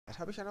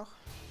habe ich ja noch.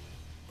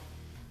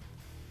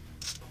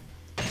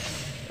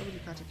 Ich glaube, die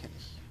Karte kenne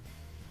ich.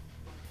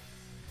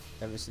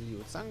 Da müssen die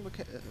Uzang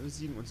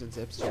besiegen und sind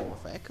selbst hier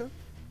auf der Ecke.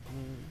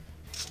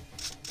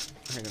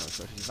 Ja genau, ich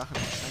sollte die Wachen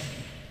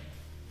ausschalten.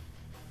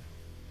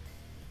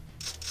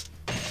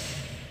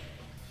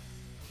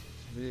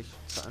 Will ich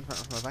zu Anfang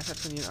auch mal weiter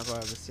trainieren, aber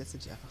bis jetzt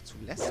sind die einfach zu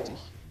lästig.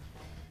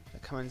 Da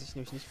kann man sich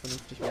nämlich nicht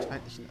vernünftig mit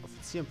feindlichen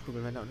Offizieren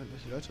prügeln, wenn da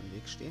irgendwelche Leute im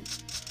Weg stehen.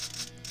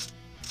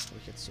 Habe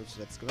ich jetzt so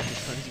zuletzt gemacht.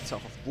 Ich kann sie zwar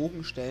auch auf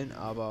Bogen stellen,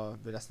 aber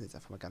wir lassen jetzt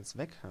einfach mal ganz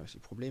weg. Habe ich die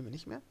Probleme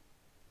nicht mehr.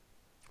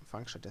 Und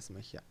fangen stattdessen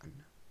mal hier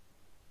an.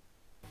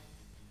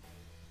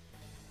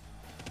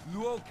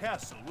 Luo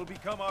Castle will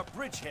become our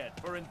bridgehead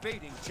for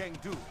invading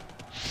Chengdu.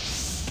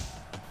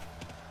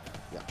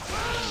 Ja, wie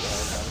ich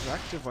gerade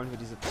sagte, wollen wir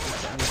diese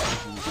Provinz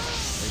annehmen,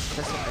 die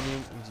Feste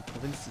einnehmen, um die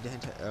Provinz, die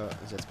dahinter,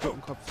 also als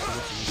Brückenkopf zu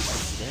nutzen, um die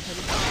Provinz, die dahinter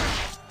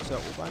liegt, zu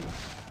erobern.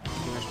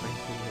 Dementsprechend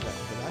finden wir da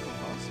eine Belagerung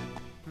raus.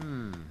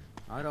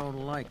 I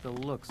don't like the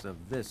looks of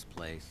this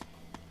place.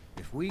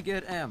 If we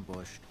get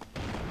ambushed...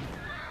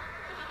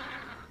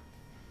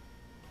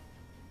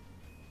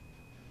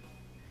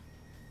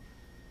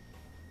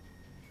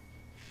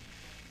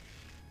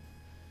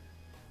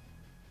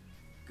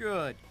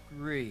 Good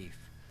grief.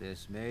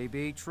 This may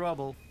be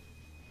trouble.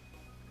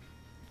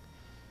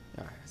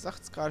 Ja, er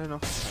sagt's gerade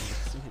noch, wir haben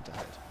ein bisschen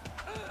Hinterhalt.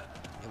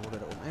 Er wurde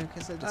da oben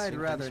eingekesselt, I'd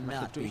deswegen rather kann ich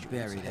mal not hier be durch, um zu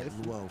buried at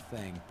helfen. Luo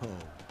Fang Po.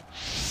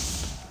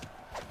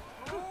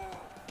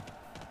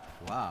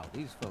 Wow,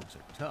 these folks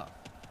are tough.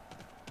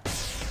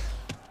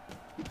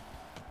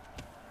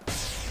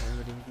 Wollen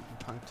wir den guten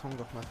Pangtong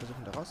doch mal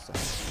versuchen, da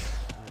rauszuhelfen,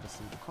 wenn wir das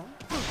hinbekommen.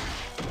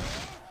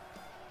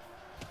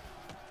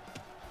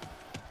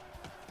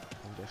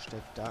 Und der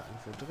steckt da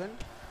irgendwo drin.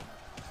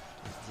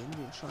 Da sehen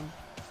wir ihn schon.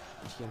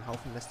 Und hier ein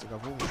Haufen lästiger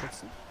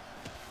Bogenschützen.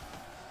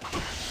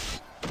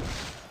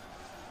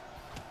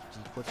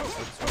 Die kurz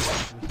bevor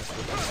zu mich das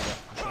wieder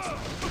geschossen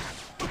haben.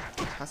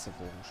 Ich hasse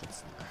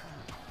Bogenschützen.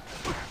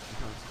 Die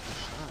haben so viel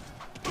Schaden.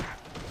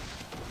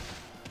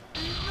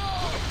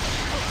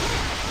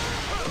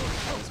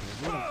 Das ist mir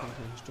so, dann komme ich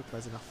ein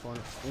Stückweise nach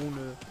vorne,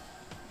 ohne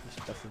mich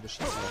dafür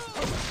beschießen lassen zu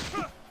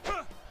müssen.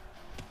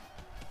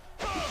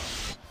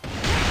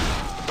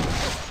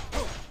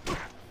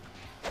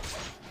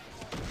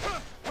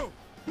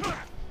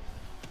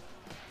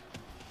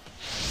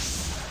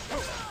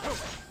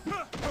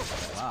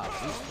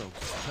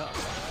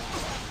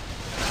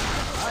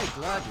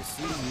 Glad to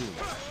see you.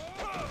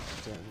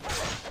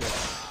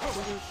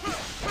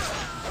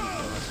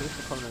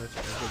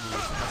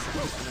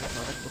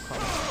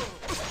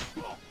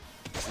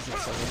 Das ist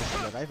jetzt zwar eine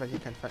Spielerei, weil hier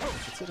kein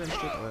Infizierter drin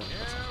steht, aber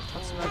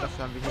trotzdem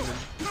dafür haben wir hier einen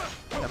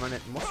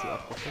permanenten Mosu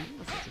abgefunden,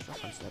 was natürlich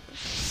auch ganz nett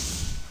ist.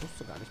 Ich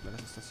wusste gar nicht mehr,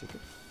 dass es das hier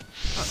gibt.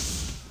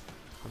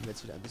 Haben wir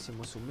jetzt wieder ein bisschen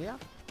Mosu mehr.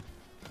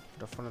 Und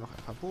da vorne noch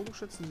ein paar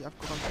Bogenschützen, die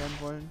abgeräumt werden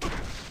wollen.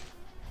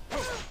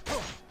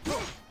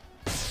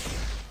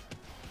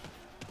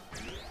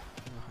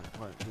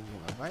 Gehen wir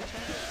mal weiter.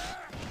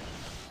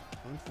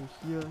 Irgendwo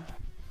hier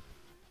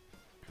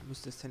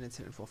müsste es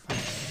tendenziell irgendwo fallen.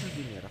 Wir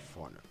gehen ja da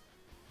vorne.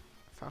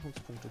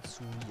 Erfahrungspunkte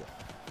zu mir.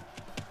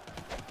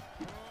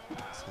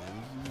 Das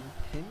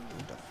hin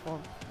und davor.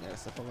 Ja, das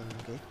ist davor bei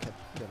einem Gate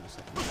Captain. Der muss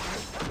halt nicht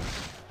sein.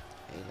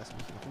 Ey, lass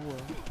mich in Ruhe.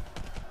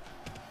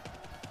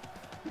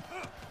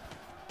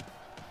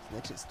 Das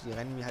Nette ist, die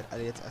rennen mir halt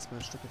alle jetzt erstmal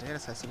ein Stück hinterher.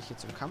 Das heißt, wenn ich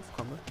jetzt zum Kampf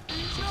komme, sind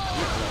die alle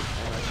auf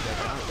einmal wieder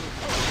da und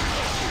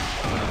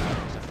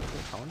ich dafür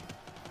tothauen.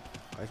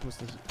 Aber ich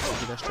muss nicht an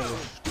jeder Stelle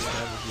stehen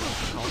bleiben und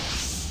hier hauen.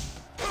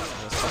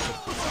 Aber das kostet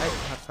viel Zeit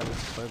und hat vor allem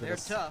zur Folge,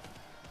 dass so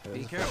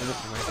viele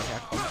immer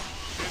hinterherkommen.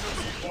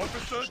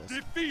 Officer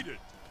defeated.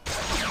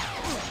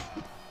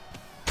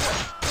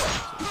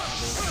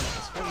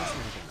 Was wollen wir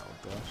denn genau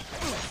dort?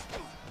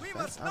 We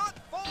must not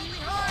fall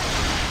behind.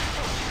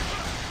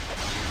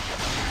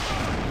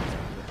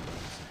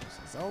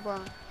 Sauber.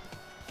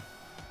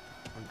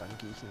 Und dann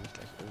gehe ich nämlich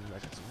gleich irgendwie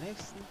weiter zum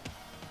nächsten.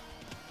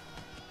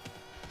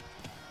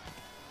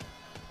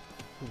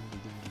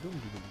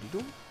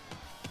 Dumm.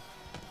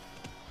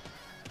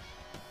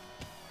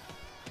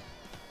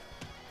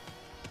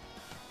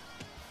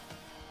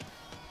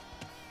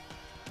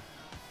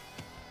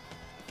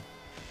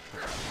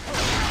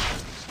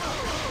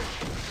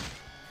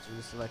 So ist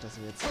es soweit, dass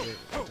wir jetzt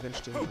drin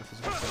stehen und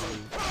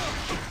versuchen,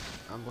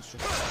 die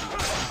Armbrustschütze zu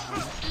machen.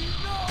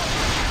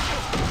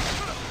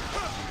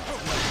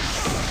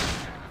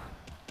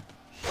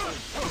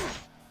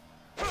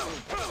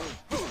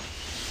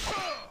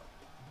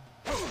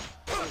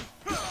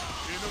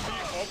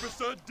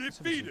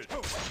 Defeated. Dann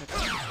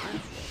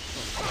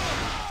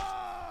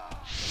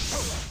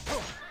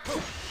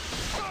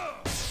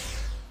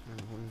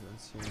holen wir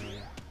uns hier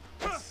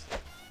mal.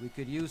 We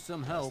could use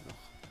some help.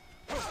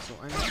 So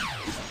eine.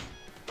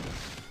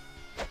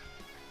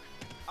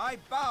 I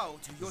bow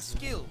to your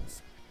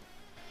skills.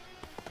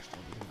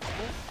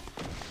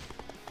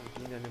 Wir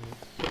gehen dann nämlich.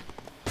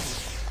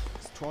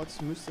 Das Tor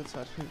müsste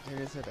zwar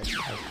tendenziell gleich gehen,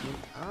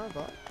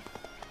 aber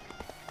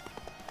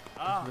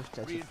ich möchte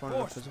gleich hier vorne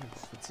noch versuchen,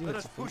 das Ziel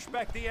zu finden.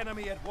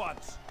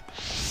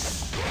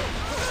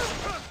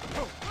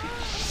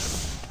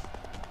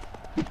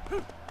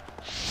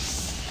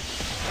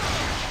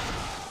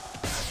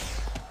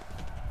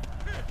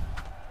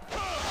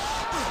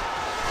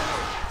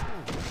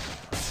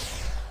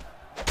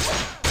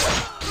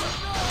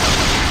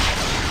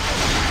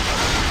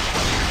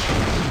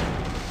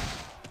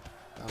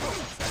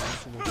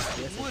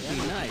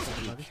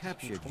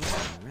 captured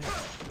Ren.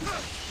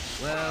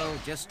 Well,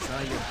 just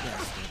try your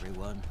best,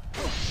 everyone.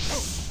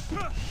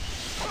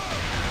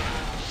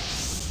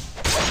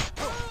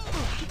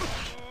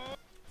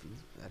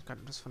 Er hat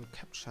gerade das von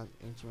Capture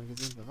irgendjemand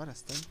gesehen. Wer war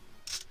das denn?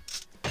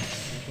 Mal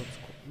kurz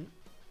gucken.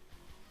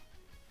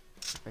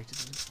 Vielleicht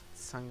ist das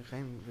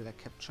Zhang-Ren will er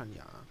capturen,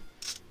 ja.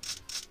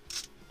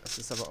 Das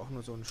ist aber auch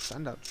nur so ein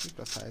Standardtyp,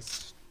 das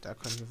heißt, da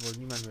können wir wohl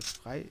niemanden mit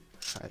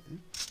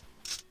freischalten.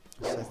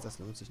 Das heißt, das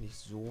lohnt sich nicht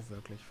so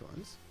wirklich für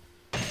uns.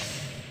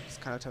 Es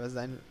kann halt teilweise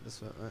sein,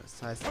 dass wir,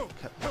 das heißt,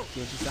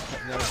 die Sache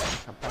in der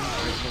Kampagne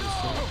oder in der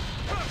Mission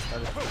ist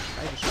dadurch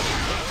freigeschaltet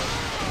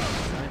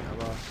sein,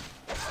 aber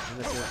wenn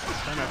das hier ein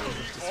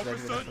Standardgesicht ist,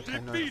 werden wir dafür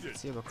keinen neuen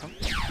Offizier bekommen.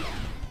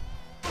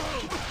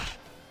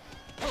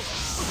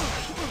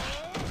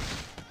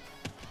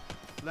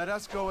 Let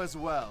us go as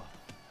well.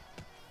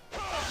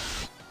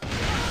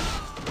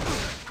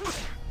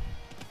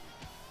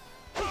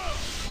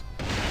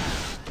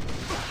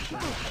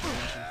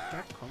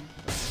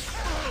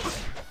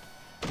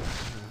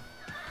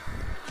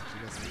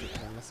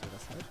 Dann lassen wir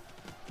das halt.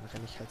 Dann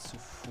renne ich halt zu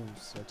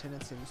Fuß, weil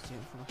tendenziell müsste hier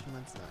irgendwo noch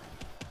jemand sein.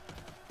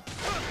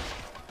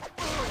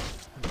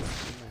 Und das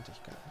meinte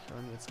ich gar nicht,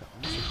 aber mir jetzt gerade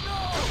nicht.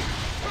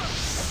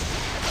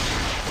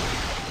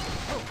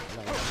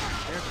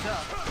 They're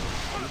tough.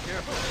 Be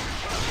careful.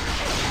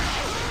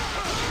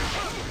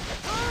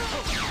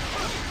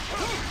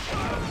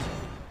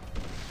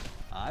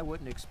 I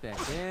wouldn't expect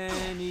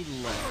any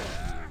less of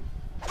you.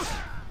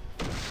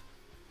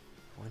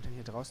 Wo rennt denn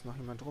hier draußen noch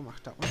jemand rum? Ach,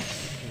 da unten.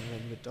 Dann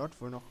werden wir dort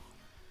wohl noch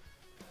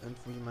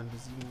irgendwo jemanden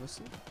besiegen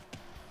müssen.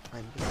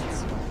 Ein bis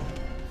zwei.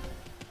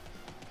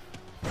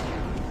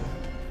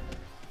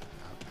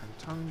 Ja,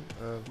 Pantang.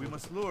 We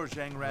must lure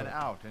Zhang Ren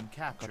out and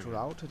capture him.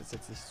 DocRattie, das ist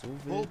jetzt nicht so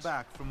Pull wild.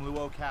 back from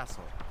Luo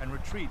Castle and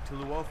retreat to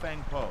Luo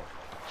Fangpo.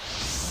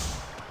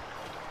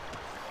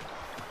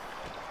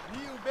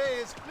 Liu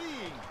Bei is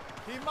fleeing.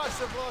 He must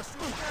have lost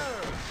his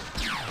nerve.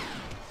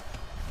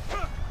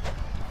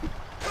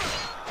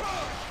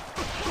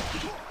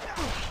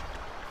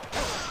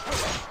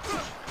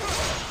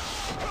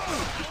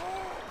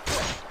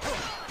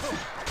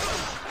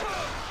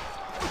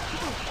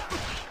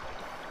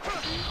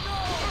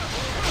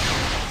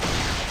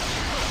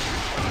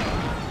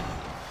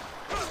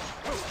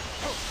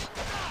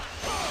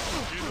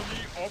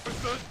 Enemy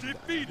officer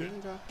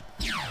defeated.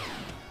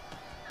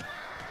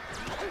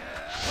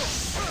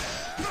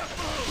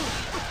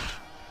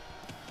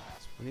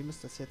 Das Problem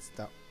ist, dass jetzt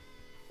da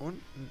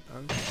unten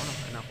irgendwo auch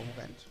noch einer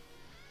rumrennt.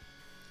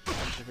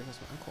 Ich mir das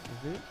mal angucken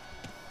will.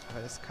 Aber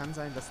es kann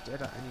sein, dass der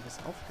da einiges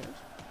aufhält.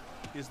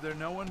 Is there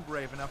no one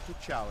brave enough to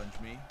challenge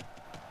me?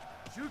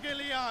 Zhuge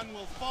Liang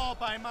will fall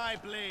by my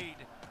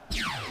blade.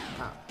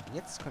 Ah,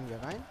 jetzt können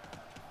wir rein.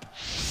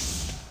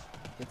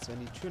 Jetzt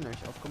werden die Türen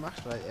nämlich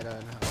aufgemacht, weil er da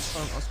eine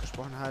Herausforderung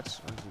ausgesprochen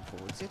hat und sie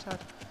provoziert hat.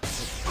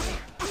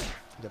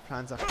 Und der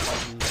Plan sagt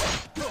quasi,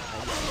 er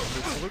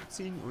will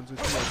zurückziehen und so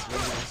tun, als wäre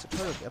das nicht so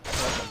toll. Und er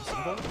prallt ein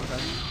bisschen rum und dann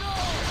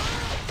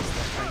ist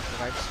der Feind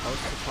bereit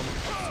rauszukommen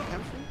und zu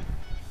kämpfen.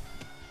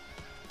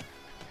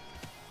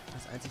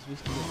 Das einzig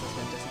Wichtige ist, dass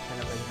währenddessen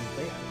keiner bei Liu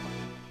Bei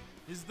ankommt.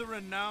 Is the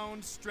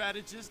renowned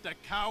strategist a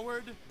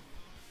coward?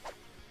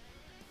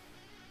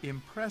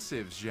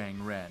 Impressive,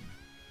 Zhang Ren.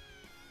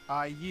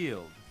 I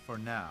yield for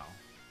now.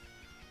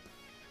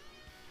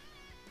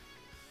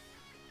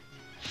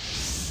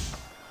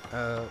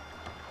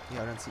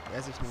 Ja, dann zieht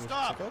er sich nämlich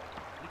Stop! zurück.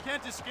 You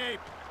can't escape.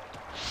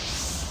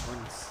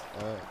 Und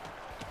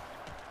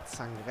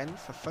Zhang-Ren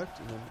verfolgt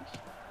ihn nämlich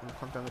und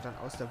kommt damit dann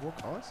aus der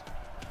Burg raus.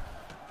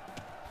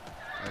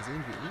 Da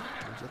sehen wir ihn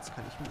und jetzt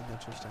kann ich mir ihn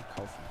natürlich dann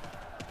kaufen.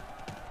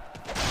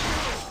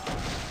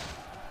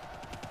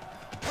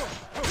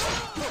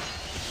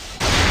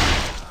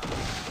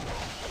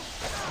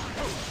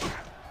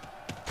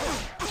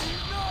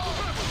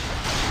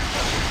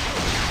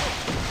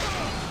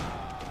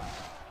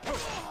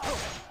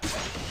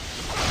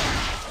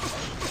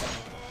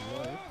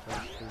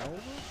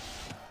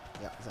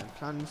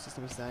 Plan müsste es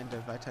nämlich sein,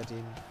 dann weiter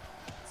den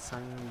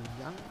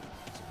Zhang-Yang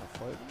zu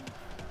verfolgen.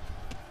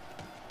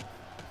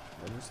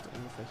 Er müsste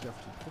ungefähr hier auf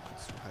die Brücke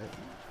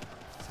zuhalten.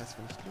 Das heißt,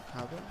 wenn ich Glück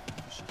habe,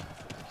 Geschichte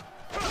vielleicht.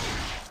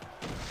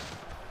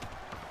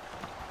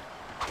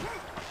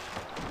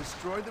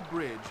 Destroy the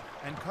bridge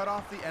and cut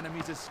off the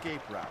enemy's escape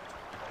route.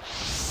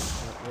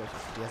 Oder euch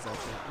auf der Seite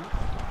hinten.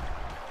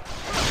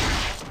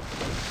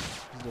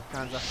 Also der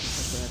Plan sagt, wir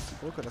zerstören jetzt die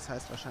Brücke. Das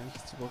heißt, wahrscheinlich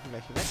ist die Brücke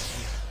gleich weg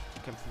und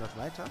die kämpfen dort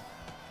weiter.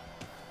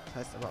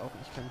 Das heißt aber auch,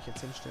 ich kann mich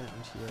jetzt hinstellen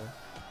und hier,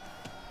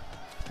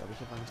 ich glaube,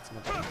 hier war nichts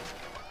mehr drin.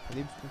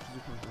 Lebenspunkte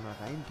suchen und mal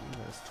reingehen,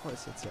 weil das Tor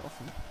ist jetzt hier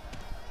offen.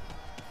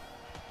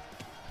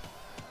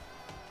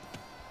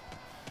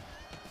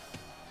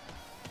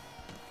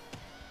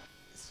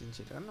 Sind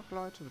hier drin noch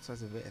Leute?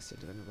 Beziehungsweise wer ist hier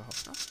drin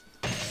überhaupt noch?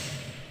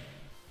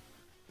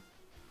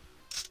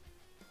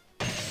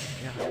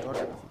 Ja, halt dort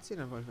ein Offizier,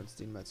 dann wollen wir uns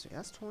den mal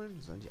zuerst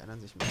holen. Sollen die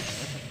anderen sich mal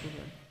weiter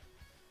prügeln.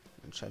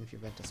 Dann entscheiden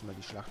wir währenddessen mal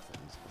die Schlacht für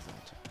unsere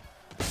Seite.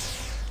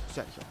 Ist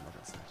ja nicht auch immer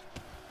ganz nett.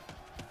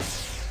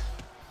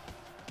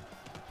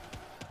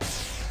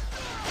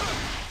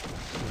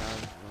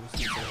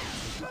 müssen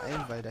jetzt nicht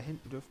beeilen, weil da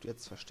hinten dürfte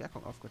jetzt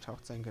Verstärkung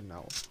aufgetaucht sein,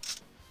 genau.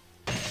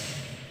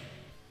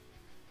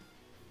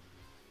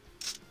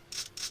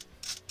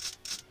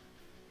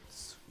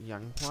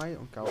 Yang Huai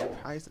und Gao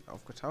Pai sind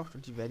aufgetaucht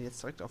und die werden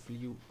jetzt direkt auf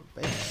Liu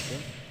Bei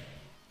stürmen.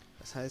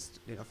 Das heißt,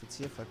 den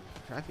Offizier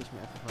vergreife ich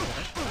mir einfach mal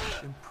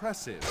direkt.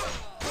 Impressive.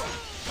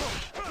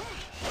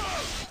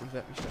 Und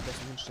werde mich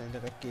stattdessen hinstellen,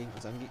 direkt gegen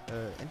unseren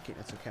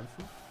Endgegner zu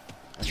kämpfen.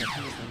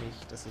 Alternativ ist nämlich,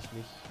 dass ich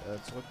mich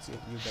zurückziehe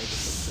und Liu Bei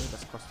beschütze.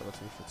 Das kostet aber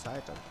ziemlich viel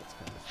Zeit, da habe ich jetzt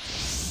keine Lust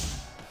zu.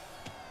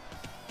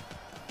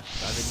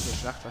 Da wir diese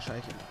Schlacht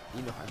wahrscheinlich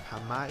noch ein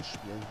paar Mal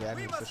spielen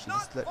werden, mit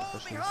verschiedensten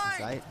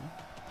Seiten.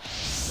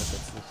 Das ist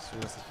jetzt nicht so,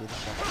 dass ich jede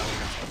Schlacht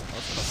ganz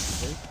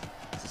auskosten will.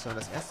 Es ist, wenn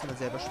man das erste Mal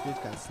selber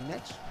spielt, ganz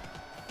nett.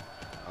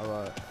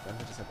 Aber dann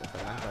wird es halt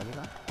etwas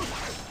langweiliger.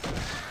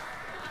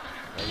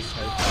 Weil es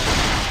halt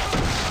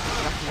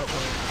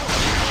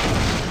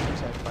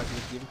quasi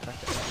mit jedem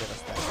Charakter entweder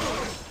das gleiche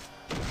ist.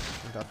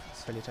 Und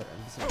es verliert halt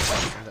ein bisschen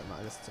Spaß, dann immer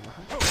alles zu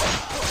machen.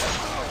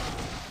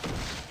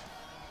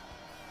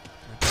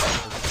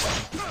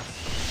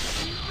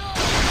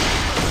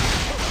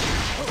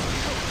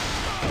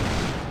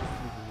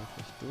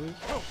 Durch.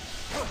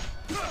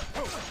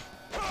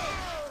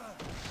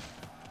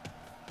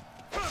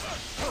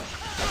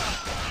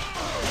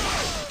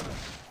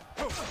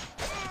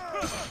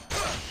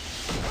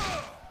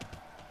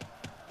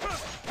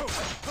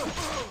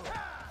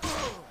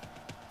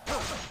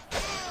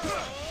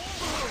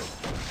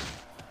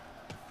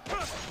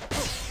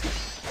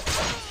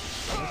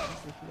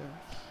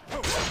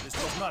 This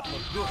does not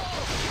look good.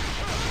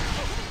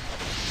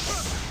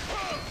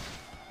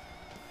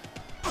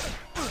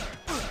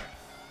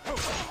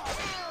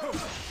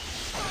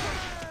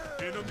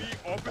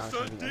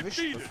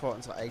 Erwischt, bevor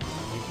unsere eigene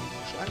Armee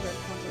geschlagen werden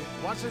konnte.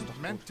 Wasn't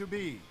meant to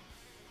be.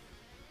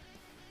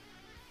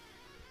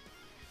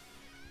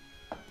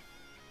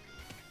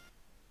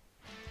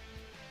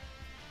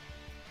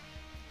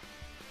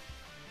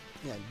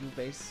 Ja, Liu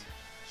Beis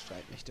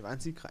Streitmächte waren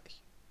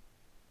siegreich.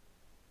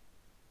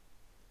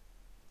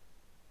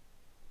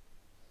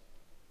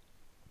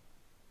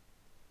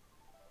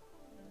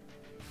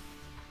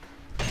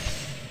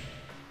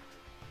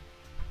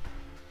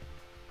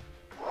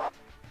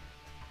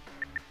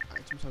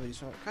 Items haben wir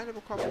diesmal keine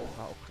bekommen.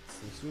 War auch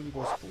jetzt nicht so die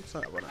große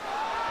Punktzahl, aber dann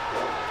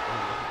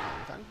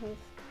einen Gang hoch.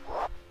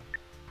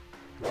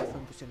 Dafür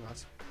ein bisschen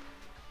was.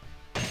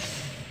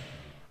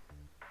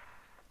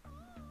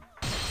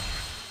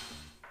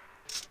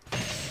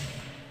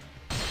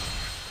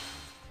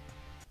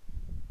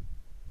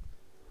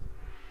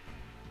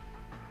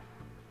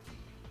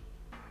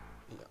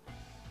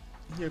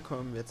 Hier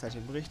kommen wir jetzt halt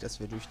den Bericht, dass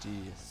wir durch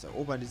das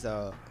Erobern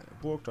dieser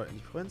Burg dort in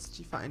die Provinz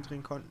tiefer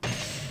eindringen konnten.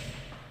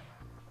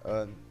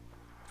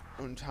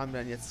 Und haben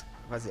dann jetzt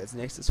quasi als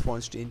nächstes vor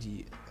uns stehen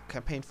die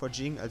Campaign for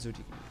Jing, also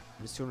die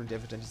Mission, in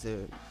der wir dann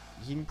diese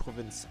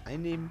Jing-Provinz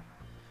einnehmen.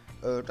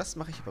 Das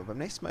mache ich aber beim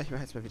nächsten Mal. Ich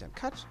mache jetzt mal wieder einen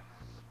Cut.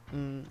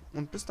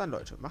 Und bis dann,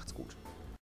 Leute. Macht's gut.